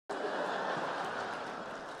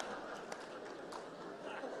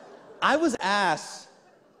I was asked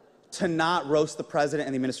to not roast the president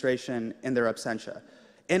and the administration in their absentia.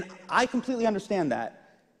 And I completely understand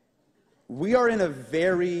that. We are in a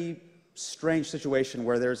very strange situation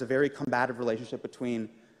where there's a very combative relationship between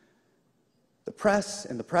the press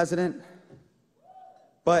and the president.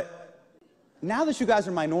 But now that you guys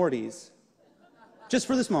are minorities, just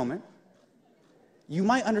for this moment, you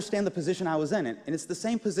might understand the position I was in. And it's the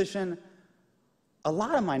same position a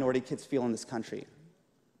lot of minority kids feel in this country.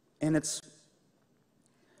 And it's,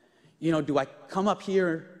 you know, do I come up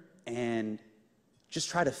here and just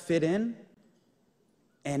try to fit in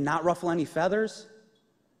and not ruffle any feathers?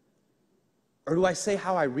 Or do I say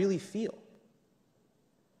how I really feel?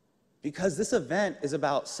 Because this event is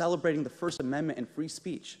about celebrating the First Amendment and free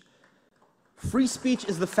speech. Free speech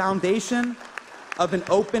is the foundation of an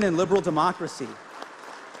open and liberal democracy.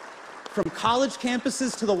 From college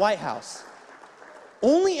campuses to the White House.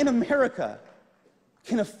 Only in America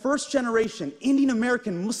can a first-generation Indian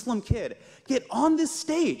American Muslim kid get on this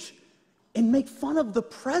stage and make fun of the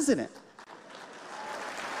president.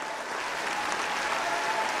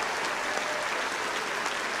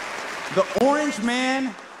 The orange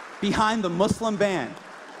man behind the Muslim band.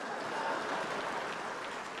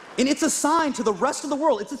 And it's a sign to the rest of the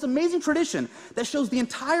world. It's this amazing tradition that shows the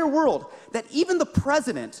entire world that even the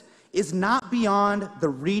president is not beyond the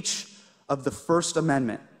reach of the First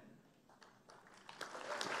Amendment.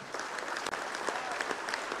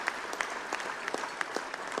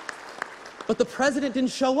 But the president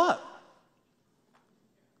didn't show up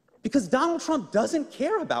because Donald Trump doesn't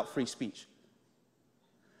care about free speech.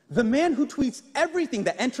 The man who tweets everything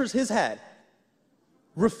that enters his head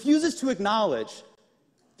refuses to acknowledge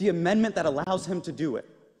the amendment that allows him to do it.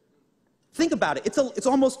 Think about it. It's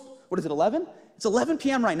almost, what is it, 11? It's 11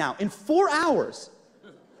 p.m. right now. In 4 hours,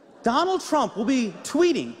 Donald Trump will be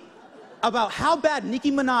tweeting about how bad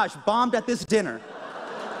Nicki Minaj bombed at this dinner.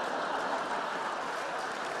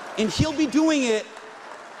 And he'll be doing it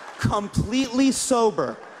completely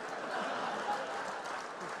sober.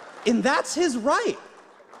 And that's his right.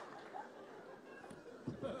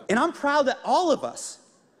 And I'm proud that all of us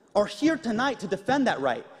are here tonight to defend that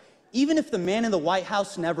right, even if the man in the White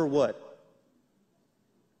House never would.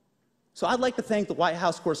 So I'd like to thank the White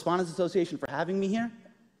House Correspondents Association for having me here.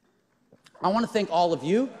 I want to thank all of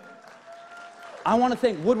you. I want to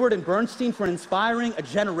thank Woodward and Bernstein for inspiring a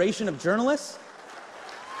generation of journalists.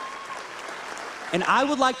 And I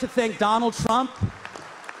would like to thank Donald Trump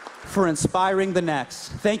for inspiring the next.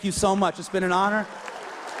 Thank you so much. It's been an honor.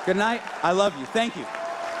 Good night. I love you. Thank you.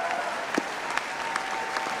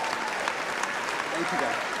 Thank you,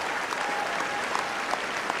 guys.